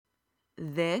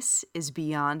This is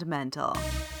Beyond Mental.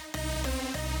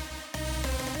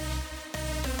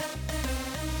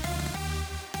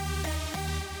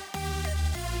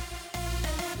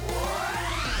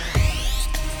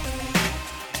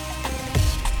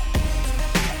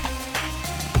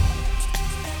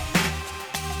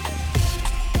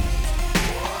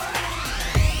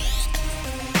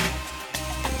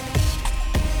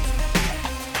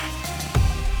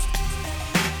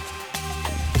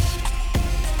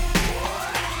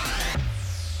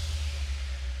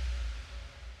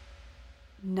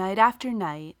 Night after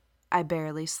night, I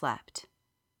barely slept,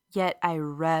 yet I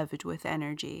revved with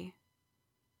energy.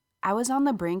 I was on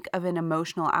the brink of an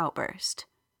emotional outburst,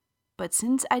 but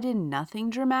since I did nothing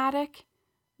dramatic,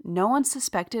 no one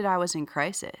suspected I was in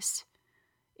crisis.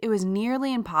 It was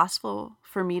nearly impossible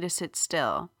for me to sit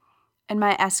still, and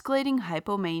my escalating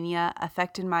hypomania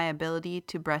affected my ability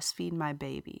to breastfeed my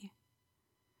baby.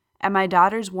 At my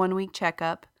daughter's 1-week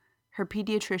checkup, her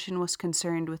pediatrician was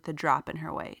concerned with the drop in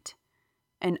her weight,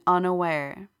 and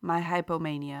unaware my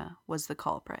hypomania was the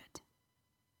culprit.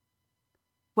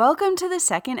 Welcome to the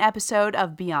second episode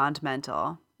of Beyond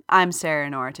Mental. I'm Sarah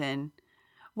Norton.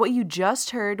 What you just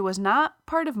heard was not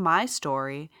part of my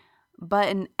story, but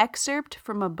an excerpt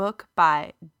from a book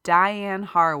by Dyane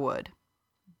Harwood,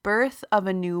 Birth of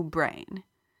a New Brain.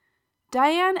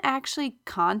 Dyane actually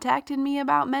contacted me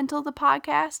about Mental the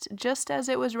podcast just as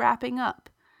it was wrapping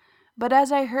up. But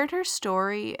as I heard her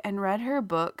story and read her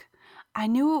book, I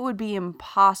knew it would be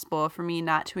impossible for me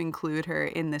not to include her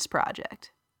in this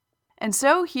project. And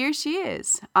so here she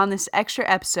is, on this extra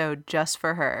episode just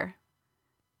for her.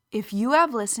 If you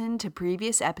have listened to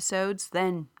previous episodes,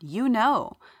 then you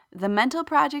know the Mental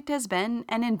Project has been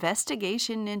an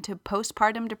investigation into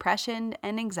postpartum depression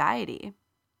and anxiety.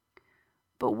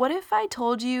 But what if I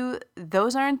told you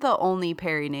those aren't the only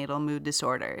perinatal mood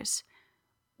disorders?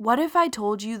 What if I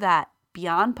told you that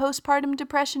beyond postpartum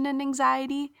depression and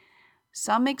anxiety,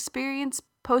 some experience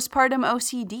postpartum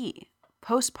OCD,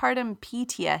 postpartum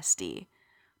PTSD,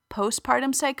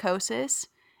 postpartum psychosis,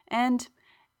 and,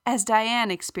 as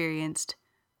Dyane experienced,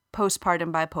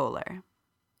 postpartum bipolar.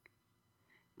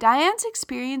 Dyane's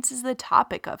experience is the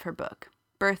topic of her book,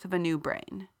 Birth of a New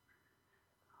Brain.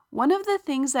 One of the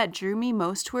things that drew me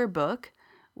most to her book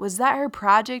was that her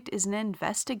project is an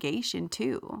investigation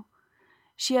too.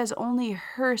 She has only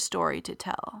her story to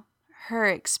tell, her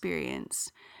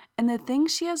experience, and the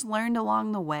things she has learned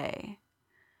along the way.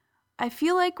 I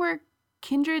feel like we're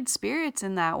kindred spirits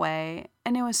in that way,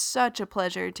 and it was such a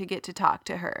pleasure to get to talk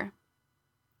to her.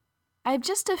 I have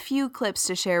just a few clips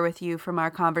to share with you from our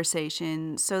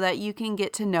conversation so that you can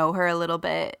get to know her a little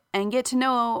bit and get to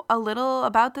know a little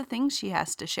about the things she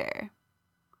has to share.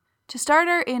 To start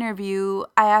our interview,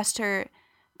 I asked her,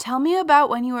 "Tell me about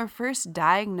when you were first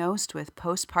diagnosed with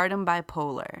postpartum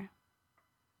bipolar."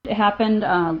 It happened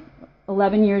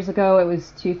 11 years ago. It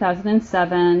was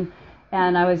 2007,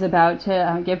 and I was about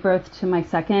to give birth to my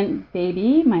second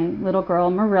baby, my little girl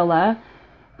Marilla.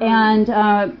 And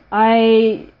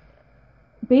I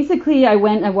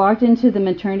walked into the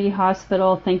maternity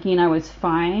hospital thinking I was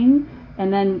fine,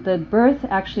 and then the birth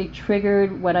actually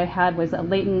triggered what I had was a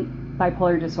latent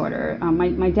bipolar disorder.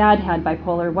 My dad had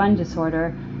bipolar 1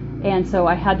 disorder, and so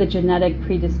I had the genetic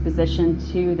predisposition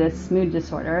to this mood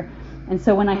disorder. And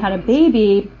so when I had a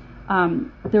baby,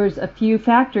 there was a few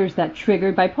factors that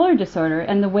triggered bipolar disorder,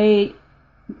 and the way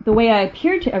I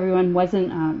appeared to everyone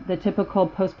wasn't the typical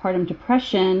postpartum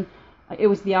depression. It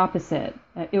was the opposite.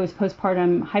 It was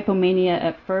postpartum hypomania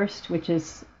at first, which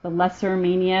is the lesser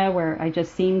mania where I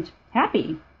just seemed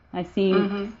happy.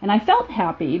 And I felt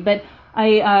happy, but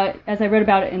as I read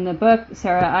about it in the book,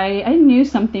 Sarah, I knew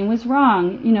something was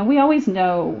wrong. You know, we always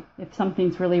know if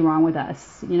something's really wrong with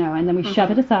us, and then we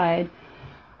shove it aside.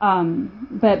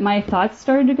 But my thoughts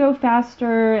started to go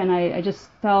faster, and I just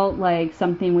felt like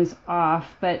something was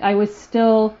off. But I was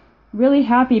still really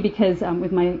happy because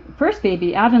with my first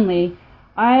baby, Avonlea,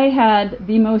 I had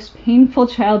the most painful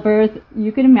childbirth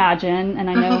you could imagine, and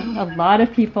I know a lot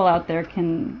of people out there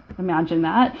can imagine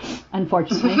that,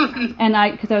 unfortunately. And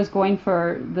because I was going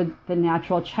for the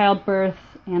natural childbirth,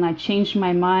 and I changed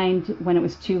my mind when it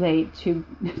was too late to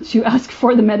ask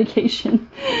for the medication.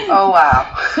 Oh, wow.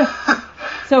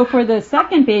 So for the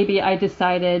second baby, I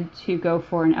decided to go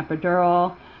for an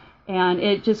epidural, and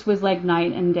it just was like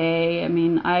night and day. I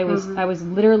mean, I was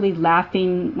literally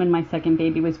laughing when my second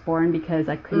baby was born because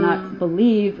I could not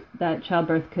believe that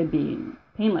childbirth could be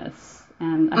painless.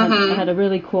 And I had a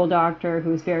really cool doctor who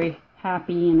was very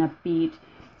happy and upbeat.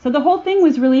 So the whole thing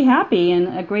was really happy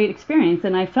and a great experience,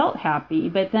 and I felt happy.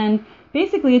 But then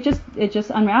basically it just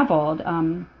unraveled.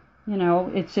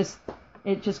 It's just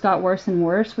it just got worse and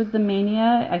worse with the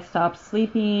mania. I stopped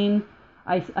sleeping.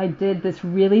 I did this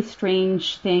really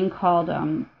strange thing called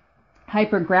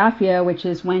hypergraphia, which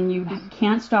is when you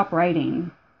can't stop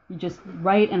writing. You just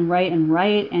write and write and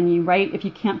write, and you write, if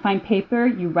you can't find paper,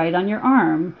 you write on your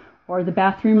arm or the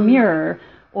bathroom mirror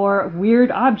or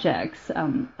weird objects.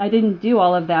 I didn't do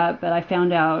all of that, but I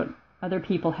found out other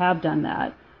people have done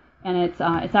that. And it's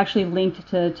actually linked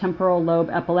to temporal lobe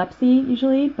epilepsy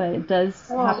usually, but it does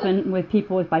happen with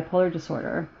people with bipolar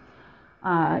disorder.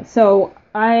 So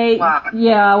when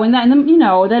that, and then,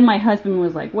 then my husband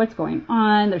was like, what's going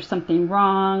on? There's something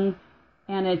wrong.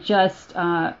 And it just,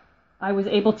 I was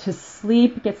able to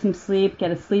get some sleep,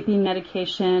 get a sleeping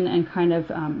medication, and kind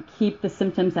of keep the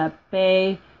symptoms at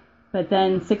bay. But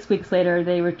then 6 weeks later,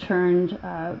 they returned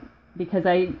because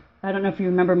I don't know if you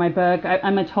remember my book.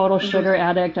 I'm a total sugar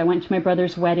addict. I went to my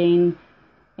brother's wedding,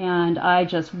 and I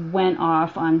just went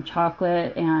off on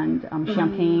chocolate and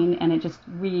champagne, and it just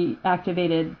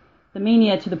reactivated the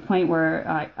mania to the point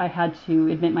where I had to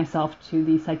admit myself to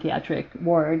the psychiatric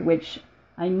ward, which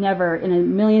I never in a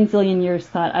million zillion years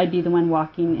thought I'd be the one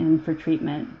walking in for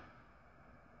treatment.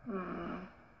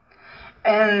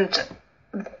 And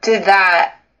did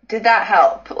that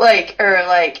help?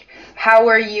 How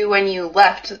were you when you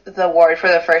left the ward for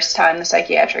the first time, the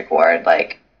psychiatric ward?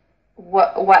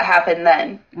 What happened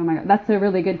then? Oh my God, that's a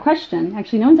really good question.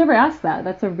 Actually, no one's ever asked that.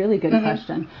 That's a really good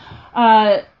question.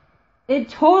 It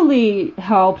totally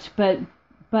helped, but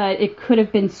it could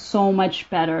have been so much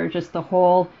better, just the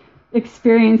whole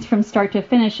experience from start to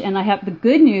finish. And the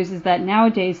good news is that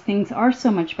nowadays things are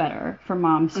so much better for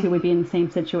moms who would be in the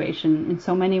same situation in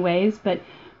so many ways. But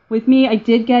with me, I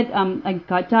did I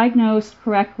got diagnosed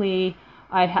correctly.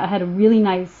 I had a really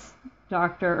nice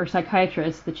doctor or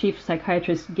psychiatrist, the chief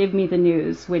psychiatrist, give me the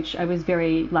news, which I was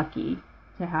very lucky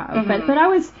to have. But I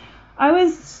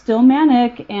was still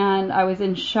manic, and I was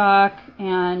in shock,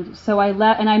 and so I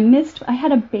left, and I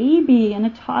had a baby and a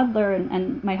toddler,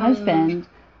 and my husband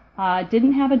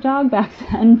didn't have a dog back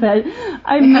then, but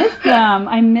I missed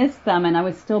them, and I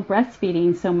was still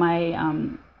breastfeeding, so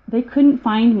they couldn't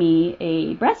find me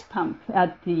a breast pump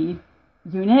at the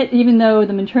unit, even though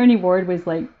the maternity ward was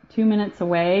 2 minutes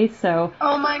away. So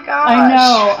oh my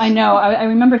gosh, I know. I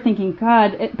remember thinking,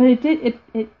 God,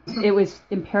 it was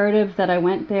imperative that I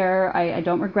went there. I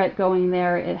don't regret going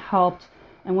there. It helped.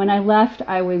 And when I left,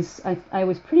 I was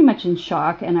pretty much in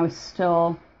shock, and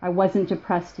I wasn't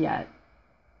depressed yet.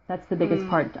 That's the biggest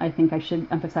part I think I should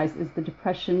emphasize, is the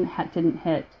depression didn't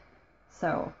hit.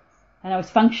 So, and I was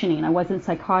functioning. I wasn't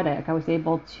psychotic. I was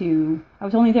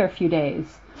only there a few days.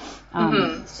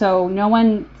 So no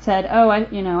one said,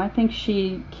 I think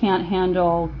she can't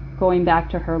handle going back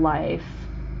to her life,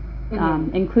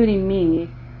 including me.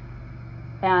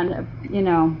 And, you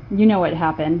know what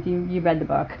happened. You read the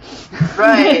book.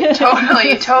 Right.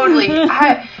 Totally.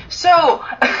 So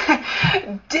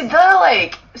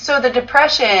the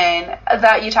depression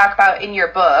that you talk about in your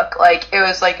book, it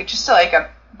was just a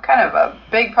kind of a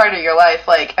big part of your life.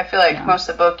 I feel like most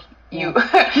of the book you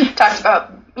talked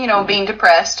about, being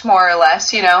depressed more or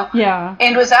less, Yeah.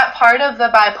 And was that part of the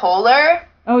bipolar?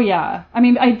 Oh, yeah. I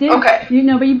mean, I did, okay.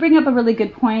 But you bring up a really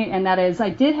good point, and that is I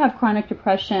did have chronic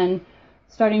depression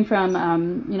starting from,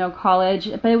 college,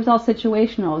 but it was all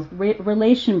situational. It was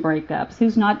relation breakups.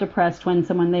 Who's not depressed when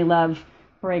someone they love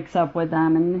breaks up with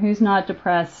them, and who's not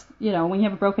depressed, when you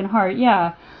have a broken heart,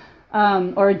 yeah.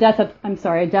 Or a death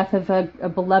of a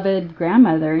beloved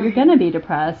grandmother, you're going to be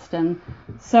depressed. And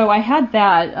so I had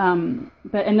that.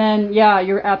 And then,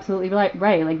 you're absolutely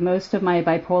right. Most of my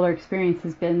bipolar experience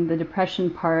has been the depression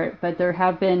part, but there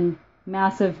have been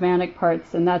massive manic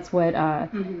parts, and that's what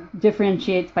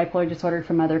differentiates bipolar disorder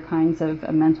from other kinds of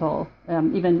mental.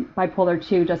 Even bipolar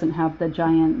 2 doesn't have the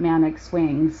giant manic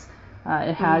swings.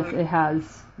 It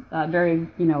has very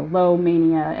low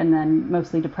mania and then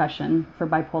mostly depression for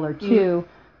bipolar 2.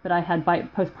 But I had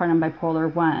postpartum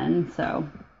bipolar 1. So,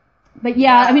 but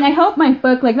I hope my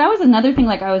book, that was another thing.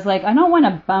 I was I don't want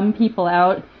to bum people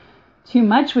out too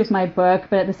much with my book,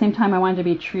 but at the same time I wanted to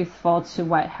be truthful to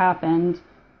what happened.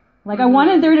 I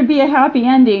wanted there to be a happy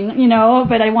ending,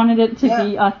 but I wanted it to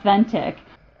be authentic.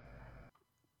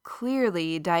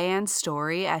 Clearly, Diane's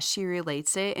story, as she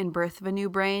relates it in Birth of a New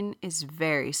Brain, is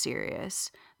very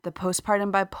serious. The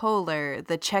postpartum bipolar,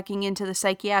 the checking into the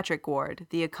psychiatric ward,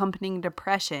 the accompanying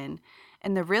depression,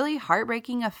 and the really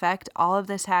heartbreaking effect all of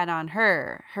this had on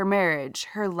her marriage,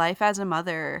 her life as a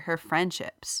mother, her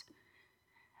friendships.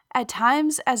 At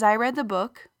times, as I read the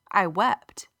book, I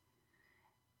wept.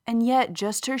 And yet,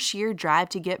 just her sheer drive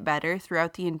to get better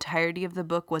throughout the entirety of the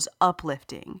book was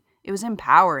uplifting. It was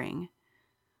empowering.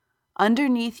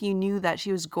 Underneath, you knew that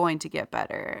she was going to get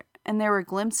better, and there were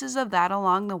glimpses of that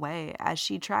along the way as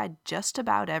she tried just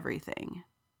about everything.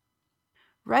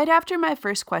 Right after my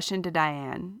first question to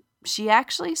Dyane, she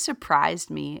actually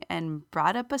surprised me and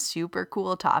brought up a super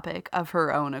cool topic of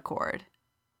her own accord.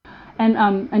 And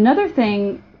another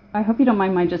thing, I hope you don't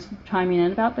mind my just chiming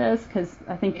in about this, because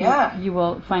I think you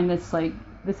will find this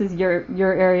this is your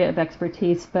area of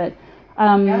expertise. But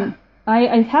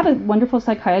I have a wonderful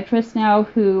psychiatrist now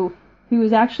who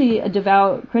is actually a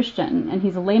devout Christian, and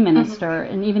he's a lay minister.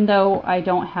 And even though I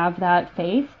don't have that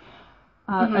faith,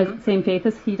 same faith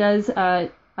as he does,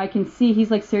 I can see he's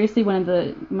seriously one of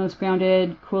the most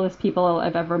grounded, coolest people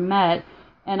I've ever met.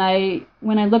 And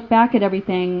when I look back at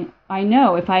everything, I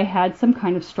know if I had some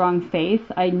kind of strong faith,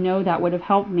 I know that would have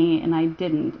helped me, and I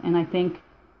didn't. And I think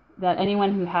that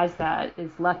anyone who has that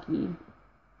is lucky.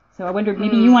 So I wondered,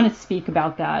 maybe you want to speak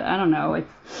about that. I don't know.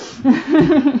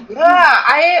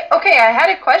 I had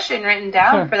a question written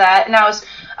down for that, and I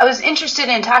was interested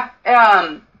in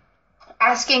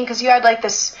asking, because you had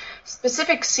this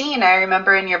specific scene I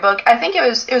remember in your book. I think it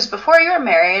was before you were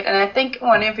married, and I think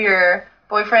one of your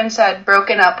boyfriends had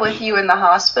broken up with you in the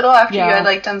hospital after you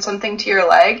had done something to your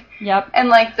leg. Yep. And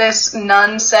this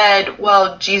nun said,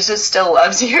 "Well, Jesus still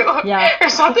loves you," or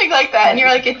something like that. And you're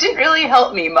like, it didn't really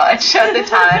help me much at the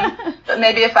time, but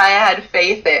maybe if I had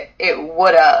faith, it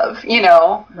would have,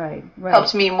 right.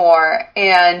 helped me more.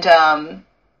 And so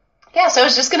I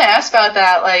was just gonna ask about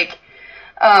that.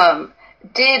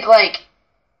 Did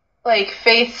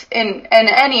faith in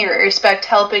any respect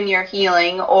help in your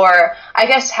healing, or I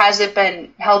guess has it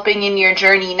been helping in your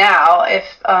journey now, if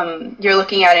you're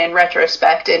looking at it in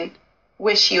retrospect and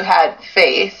wish you had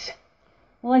faith?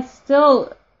 Well,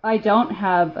 I don't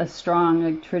have a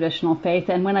strong traditional faith,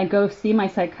 and when I go see my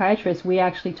psychiatrist, we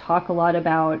actually talk a lot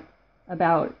about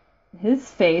his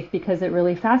faith, because it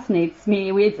really fascinates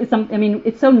me.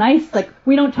 It's so nice.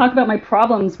 We don't talk about my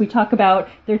problems. We talk about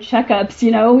their checkups.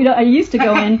 I used to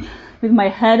go in with my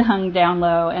head hung down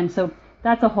low, and so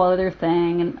that's a whole other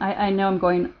thing. And I know I'm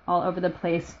going all over the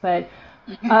place, but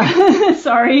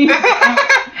sorry,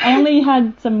 I only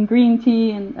had some green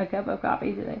tea and a cup of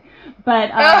coffee today.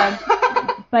 But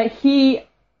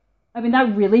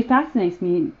that really fascinates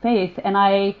me, faith,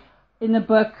 and in the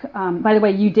book, by the way,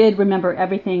 you did remember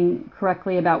everything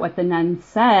correctly about what the nun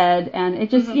said, and it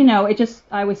just,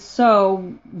 I was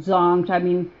so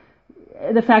zonked.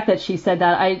 The fact that she said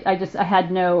that, I was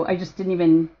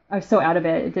so out of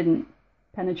it. It didn't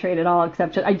penetrate at all,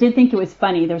 except I did think it was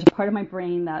funny. There was a part of my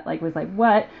brain that was like,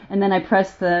 what? And then I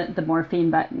pressed the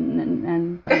morphine button,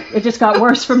 and it just got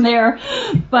worse from there.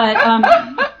 But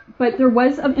there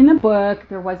was, in the book,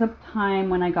 there was a time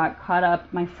when I got caught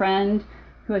up. My friend,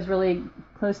 who I was really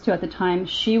close to at the time,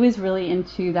 she was really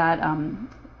into that,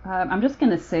 I'm just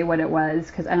going to say what it was,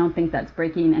 because I don't think that's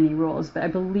breaking any rules, but I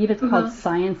believe it's called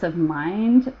Science of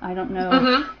Mind. I don't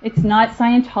know. It's not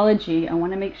Scientology. I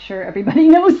want to make sure everybody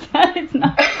knows that. It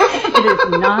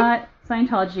is not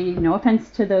Scientology. No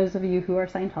offense to those of you who are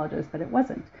Scientologists, but it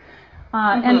wasn't.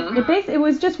 And it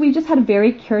was just, we just had a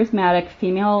very charismatic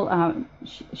female,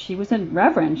 she was a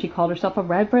reverend. She called herself a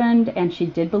reverend, and she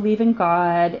did believe in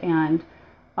God, and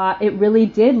it really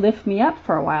did lift me up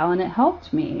for a while, and it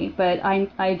helped me. But I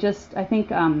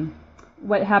think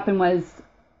what happened was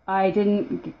I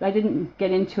didn't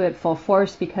get into it full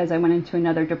force, because I went into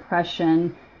another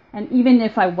depression. And even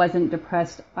if I wasn't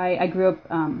depressed, I grew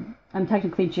up, I'm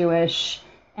technically Jewish,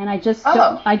 and I just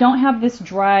I don't have this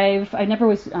drive. I never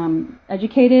was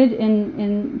educated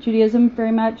in Judaism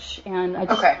very much, and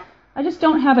I just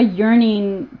don't have a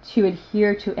yearning to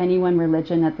adhere to any one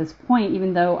religion at this point,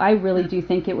 even though I really do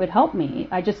think it would help me.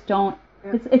 I just don't.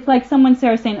 It's like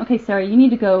Sarah saying, okay, Sarah, you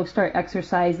need to go start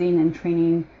exercising and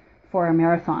training for a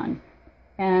marathon.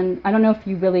 And I don't know if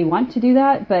you really want to do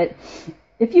that, but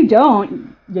if you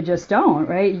don't, you just don't,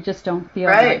 right? You just don't feel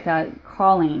like that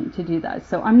calling to do that.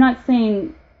 So I'm not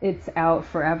saying it's out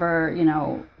forever,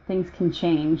 things can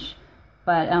change.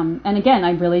 But, and again,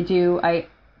 I really do, I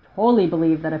totally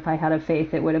believe that if I had a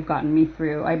faith, it would have gotten me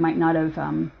through. I might not have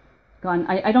gone,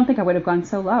 I don't think I would have gone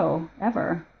so low,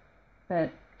 ever.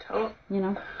 But,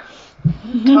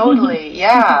 Totally,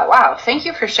 yeah. Wow, thank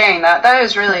you for sharing that. That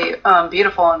is really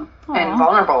beautiful and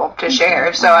vulnerable to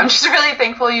share. So I'm just really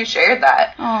thankful you shared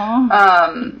that.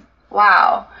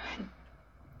 Wow.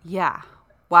 Yeah,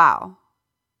 wow.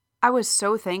 I was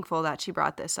so thankful that she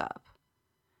brought this up,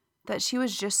 that she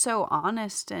was just so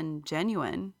honest and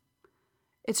genuine.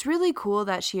 It's really cool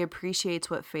that she appreciates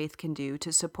what faith can do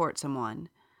to support someone,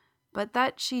 but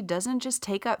that she doesn't just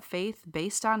take up faith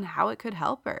based on how it could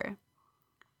help her.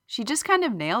 She just kind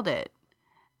of nailed it.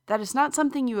 that it's not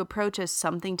something you approach as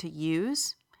something to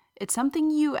use, it's something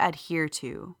you adhere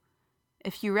to.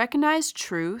 If you recognize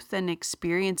truth and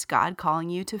experience God calling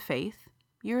you to faith,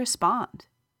 you respond.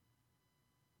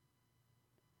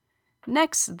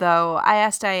 Next, though, I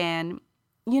asked Dyane,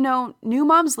 new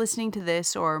moms listening to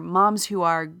this or moms who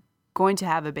are going to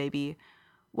have a baby,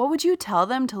 what would you tell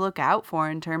them to look out for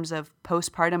in terms of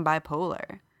postpartum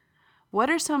bipolar? What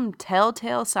are some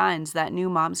telltale signs that new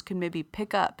moms can maybe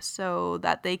pick up so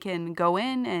that they can go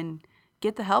in and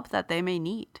get the help that they may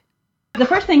need? The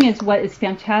first thing is, what is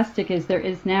fantastic is there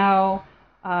is now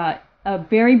a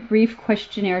very brief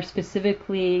questionnaire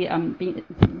specifically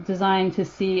designed to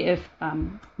see if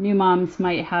new moms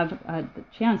might have the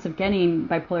chance of getting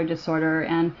bipolar disorder.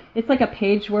 And it's like a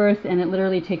page worth, and it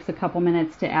literally takes a couple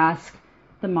minutes to ask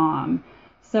the mom.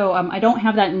 So I don't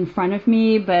have that in front of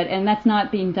me, and that's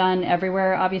not being done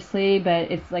everywhere, obviously,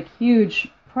 but it's like huge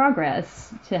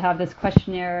progress to have this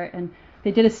questionnaire. And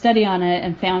they did a study on it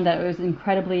and found that it was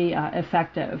incredibly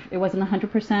effective. It wasn't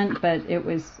 100%, but it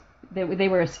was. They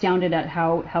were astounded at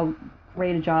how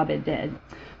great a job it did.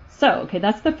 So, okay,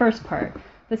 that's the first part.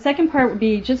 The second part would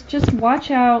be just watch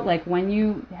out, like when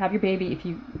you have your baby, if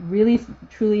you really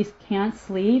truly can't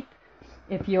sleep,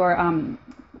 if your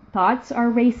thoughts are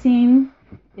racing,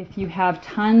 if you have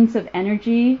tons of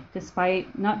energy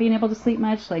despite not being able to sleep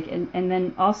much, and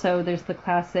then also there's the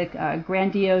classic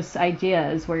grandiose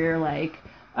ideas where you're like,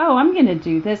 oh, I'm going to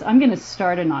do this, I'm going to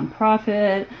start a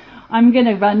nonprofit, I'm going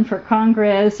to run for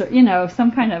Congress, or,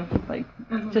 some kind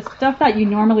of just stuff that you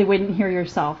normally wouldn't hear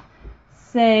yourself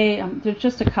say. There's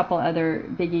just a couple other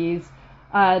biggies.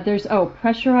 There's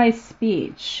pressurized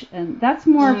speech, and that's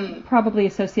more probably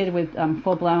associated with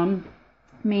full-blown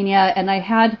mania. And I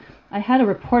had a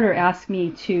reporter ask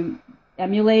me to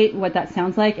emulate what that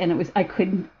sounds like, and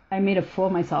I made a fool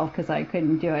of myself because I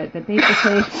couldn't do it. But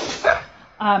basically,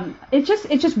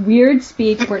 it's just weird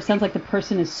speech where it sounds like the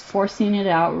person is forcing it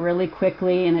out really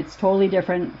quickly, and it's totally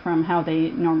different from how they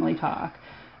normally talk.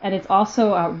 And it's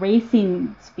also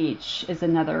racing speech is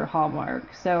another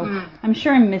hallmark. So I'm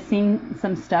sure I'm missing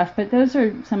some stuff, but those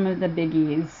are some of the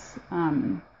biggies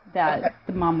that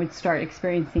the mom would start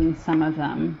experiencing some of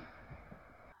them.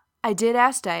 I did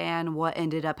ask Dyane what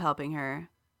ended up helping her.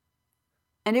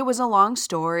 And it was a long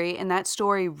story, and that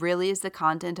story really is the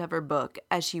content of her book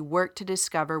as she worked to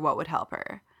discover what would help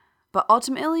her. But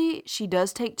ultimately, she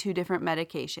does take 2 different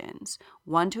medications,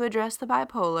 one to address the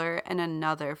bipolar and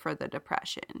another for the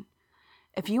depression.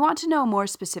 If you want to know more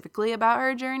specifically about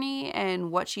her journey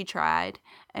and what she tried,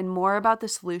 and more about the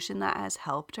solution that has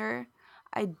helped her,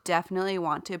 I definitely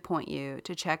want to point you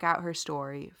to check out her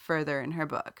story further in her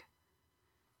book.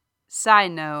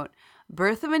 Side note,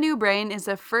 Birth of a New Brain is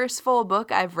the first full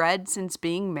book I've read since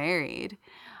being married.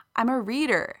 I'm a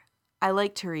reader. I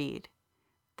like to read.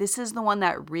 This is the one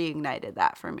that reignited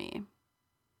that for me.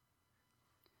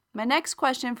 My next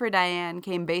question for Dyane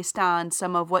came based on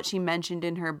some of what she mentioned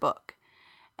in her book,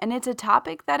 and it's a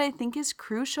topic that I think is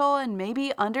crucial and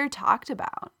maybe under-talked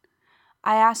about.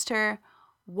 I asked her,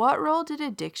 what role did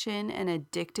addiction and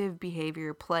addictive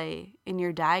behavior play in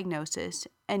your diagnosis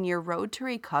and your road to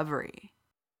recovery?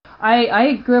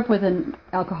 I grew up with an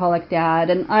alcoholic dad,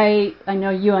 and I know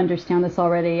you understand this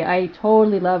already. I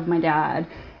totally love my dad,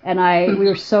 and we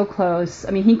were so close.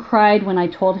 I mean, he cried when I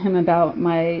told him about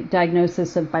my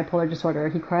diagnosis of bipolar disorder.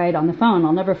 He cried on the phone.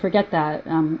 I'll never forget that,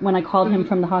 when I called him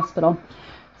from the hospital.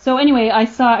 So anyway,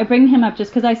 I bring him up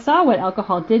just because I saw what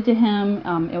alcohol did to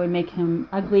him. It would make him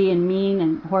ugly and mean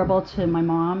and horrible to my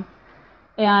mom.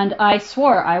 And I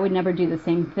swore I would never do the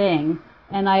same thing.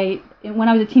 And when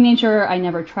I was a teenager, I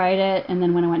never tried it. And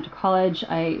then when I went to college,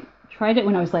 I tried it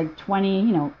when I was like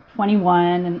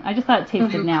 21. And I just thought it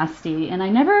tasted nasty. And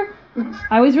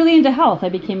I was really into health. I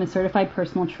became a certified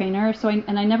personal trainer.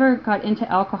 I never got into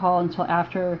alcohol until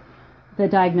after the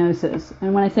diagnosis.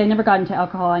 And when I say I never got into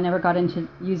alcohol, I never got into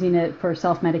using it for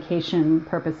self-medication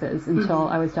purposes until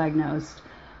I was diagnosed.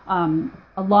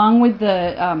 Along with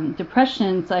the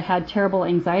depressions, I had terrible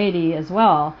anxiety as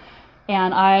well.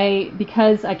 And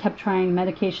because I kept trying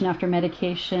medication after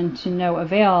medication to no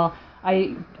avail,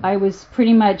 I was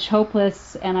pretty much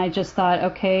hopeless, and I just thought,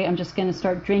 okay, I'm just going to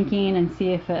start drinking and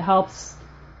see if it helps,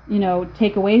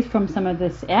 take away from some of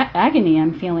this agony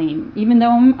I'm feeling, even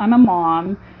though I'm a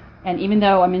mom, and even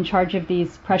though I'm in charge of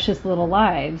these precious little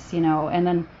lives, and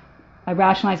then I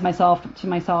rationalize to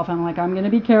myself, I'm like, I'm going to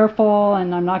be careful,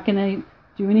 and I'm not going to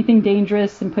do anything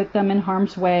dangerous and put them in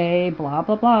harm's way, blah,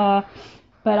 blah, blah.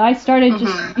 But I started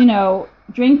just,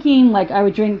 drinking, like I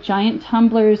would drink giant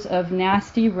tumblers of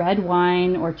nasty red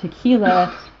wine or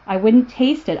tequila. I wouldn't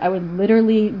taste it. I would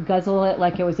literally guzzle it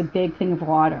like it was a big thing of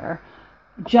water.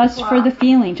 just Wow. for the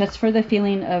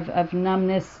feeling of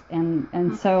numbness,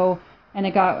 and so, and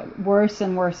it got worse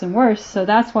and worse and worse. So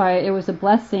that's why it was a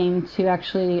blessing to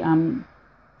actually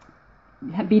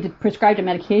be prescribed a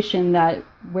medication that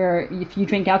where if you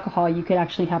drink alcohol, you could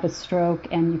actually have a stroke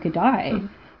and you could die. Mm-hmm.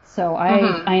 So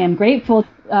I am grateful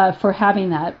for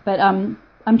having that. But I'm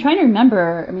trying to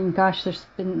remember. I mean, gosh, there's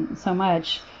been so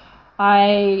much.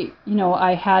 I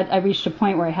reached a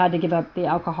point where I had to give up the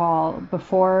alcohol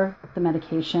before the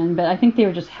medication, but I think they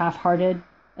were just half-hearted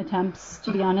attempts,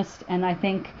 to be honest. And I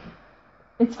think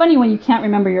it's funny when you can't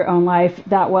remember your own life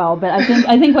that well, but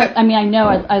I know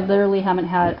I literally haven't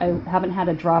had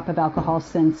a drop of alcohol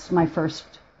since my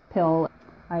first pill.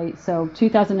 So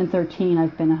 2013,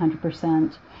 I've been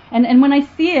 100%. And when I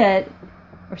see it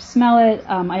or smell it,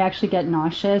 I actually get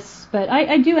nauseous. But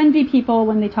I do envy people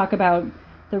when they talk about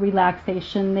the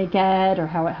relaxation they get or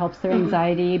how it helps their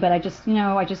anxiety. But I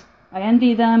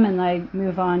envy them and I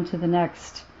move on to the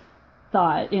next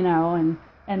thought, and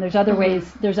there's other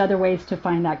ways to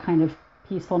find that kind of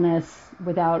peacefulness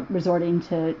without resorting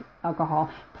to alcohol.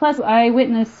 Plus, I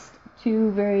witnessed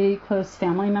 2 very close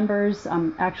family members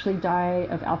actually die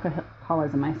of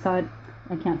alcoholism. I saw it.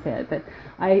 I can't say it, but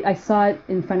I saw it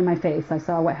in front of my face. I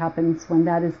saw what happens when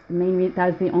that is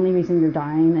the only reason you're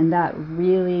dying, and that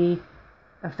really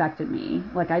affected me.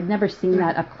 Like, I'd never seen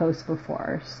that up close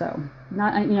before. So,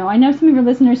 I know some of your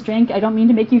listeners drink. I don't mean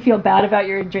to make you feel bad about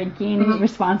your drinking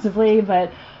responsibly,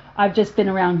 but I've just been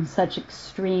around such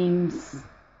extremes.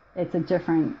 It's a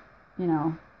different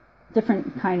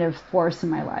kind of force in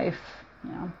my life.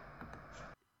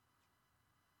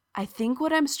 I think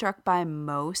what I'm struck by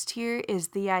most here is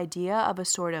the idea of a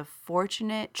sort of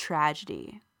fortunate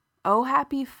tragedy. Oh,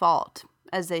 happy fault,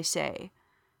 as they say.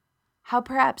 How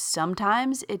perhaps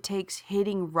sometimes it takes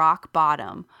hitting rock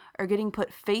bottom or getting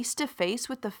put face to face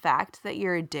with the fact that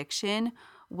your addiction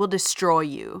will destroy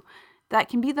you. That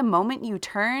can be the moment you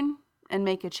turn and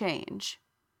make a change.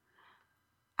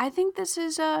 I think this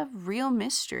is a real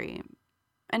mystery,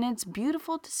 and it's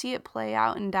beautiful to see it play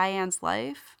out in Diane's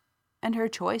life and her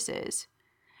choices.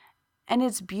 And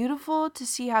it's beautiful to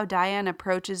see how Dyane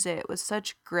approaches it with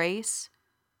such grace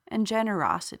and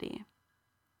generosity.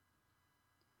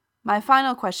 My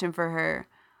final question for her: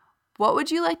 what would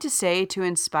you like to say to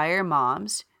inspire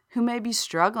moms who may be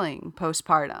struggling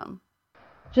postpartum?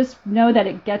 Just know that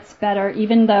it gets better,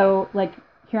 even though, like,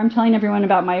 here I'm telling everyone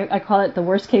about I call it the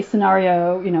worst case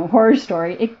scenario, horror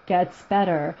story. It gets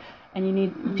better.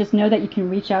 And just know that you can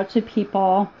reach out to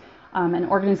people and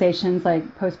organizations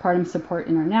like Postpartum Support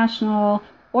International,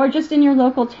 or just in your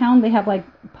local town. They have like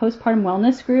postpartum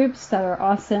wellness groups that are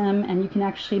awesome, and you can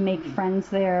actually make friends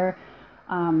there.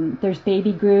 There's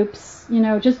baby groups,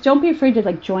 just don't be afraid to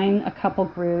like join a couple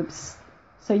groups.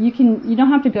 So you don't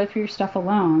have to go through your stuff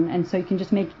alone. And so you can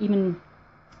just make even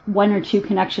 1 or 2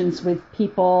 connections with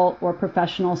people or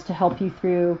professionals to help you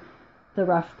through the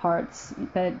rough parts.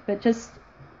 But just,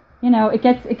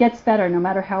 it gets better no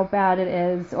matter how bad it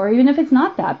is, or even if it's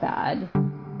not that bad.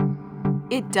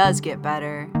 It does get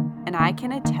better, and I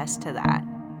can attest to that.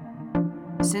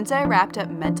 Since I wrapped up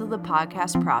Mental the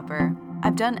Podcast proper,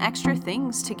 I've done extra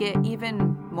things to get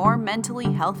even more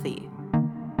mentally healthy.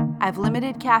 I've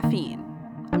limited caffeine.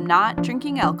 I'm not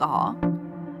drinking alcohol.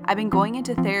 I've been going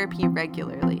into therapy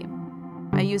regularly.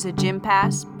 I use a gym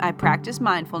pass. I practice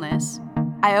mindfulness.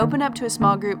 I open up to a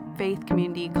small group faith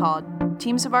community called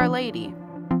Teams of Our Lady.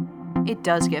 It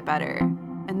does get better.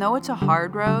 And though it's a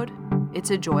hard road,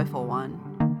 it's a joyful one.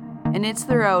 And it's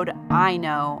the road I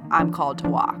know I'm called to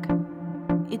walk.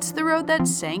 It's the road that's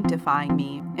sanctifying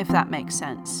me, if that makes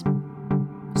sense.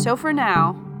 So for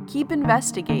now, keep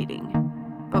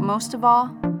investigating. But most of all,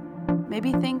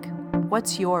 maybe think,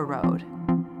 what's your road?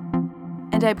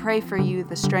 And I pray for you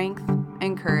the strength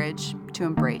and courage to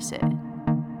embrace it.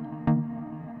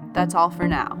 That's all for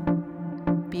now.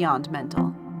 Beyond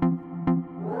Mental.